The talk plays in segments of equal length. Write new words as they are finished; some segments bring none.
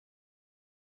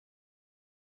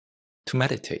To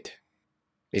meditate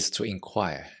is to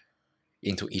inquire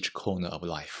into each corner of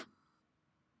life.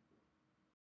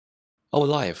 Our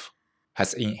life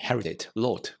has inherited a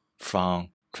lot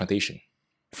from tradition,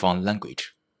 from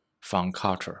language, from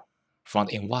culture, from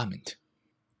the environment.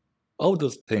 All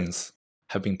those things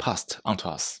have been passed on to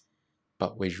us,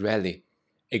 but we rarely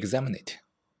examine it.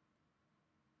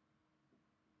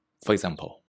 For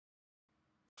example,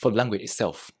 for language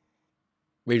itself,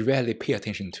 we rarely pay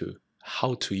attention to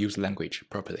how to use language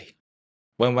properly.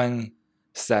 When one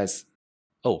says,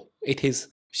 oh, it is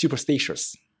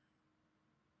superstitious,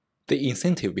 the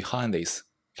incentive behind this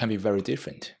can be very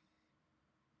different.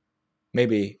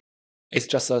 Maybe it's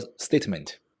just a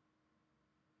statement.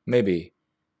 Maybe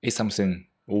it's something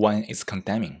one is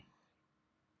condemning.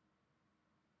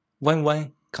 When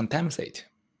one condemns it,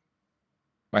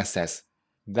 one says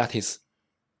that is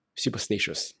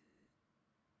superstitious.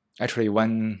 Actually,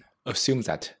 one assumes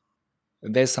that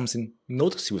there's something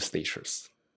not superstitious.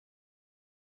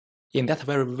 In that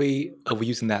very way of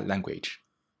using that language,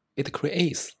 it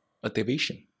creates a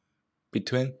division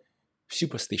between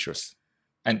superstitious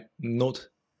and not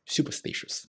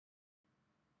superstitious.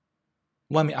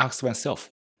 One may ask oneself,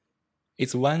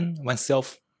 is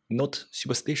oneself not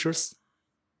superstitious?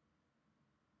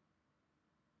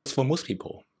 For most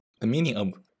people, the meaning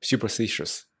of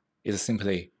superstitious is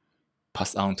simply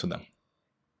passed on to them.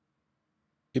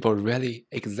 People rarely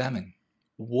examine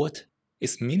what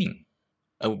is meaning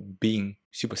of being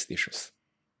superstitious.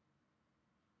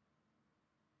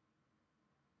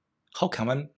 How can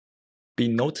one be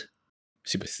not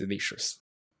superstitious?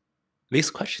 This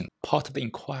question is part of the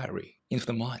inquiry into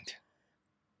the mind.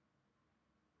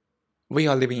 We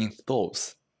are living in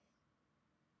thoughts.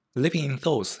 Living in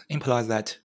thoughts implies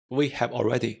that we have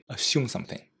already assumed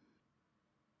something.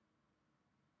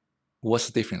 What's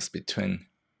the difference between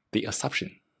the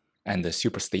assumption and the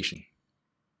superstition?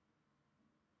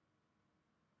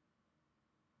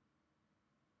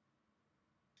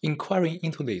 Inquiring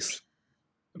into this,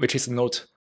 which is not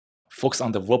focused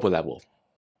on the verbal level,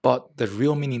 but the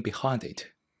real meaning behind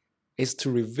it, is to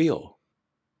reveal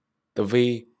the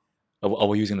way of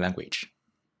our using language,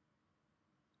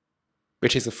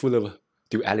 which is full of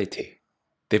duality,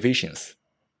 divisions,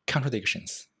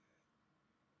 contradictions.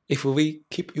 If we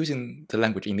keep using the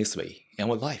language in this way in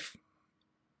our life,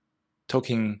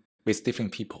 talking with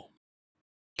different people,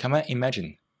 can one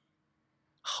imagine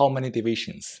how many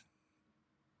divisions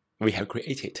we have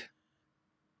created?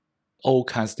 All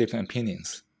kinds of different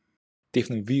opinions,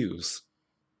 different views,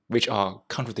 which are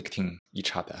contradicting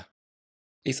each other.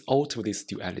 It's all to this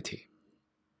duality.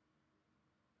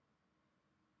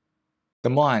 The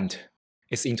mind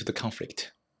is into the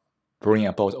conflict, bringing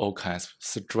about all kinds of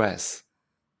stress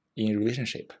in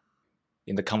relationship,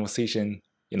 in the conversation,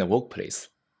 in the workplace,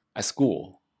 at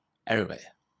school,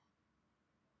 everywhere.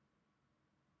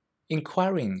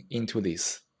 Inquiring into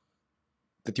this,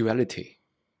 the duality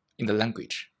in the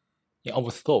language, in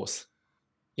our thoughts,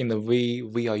 in the way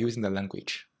we are using the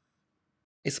language,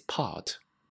 is part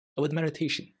of the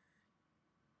meditation.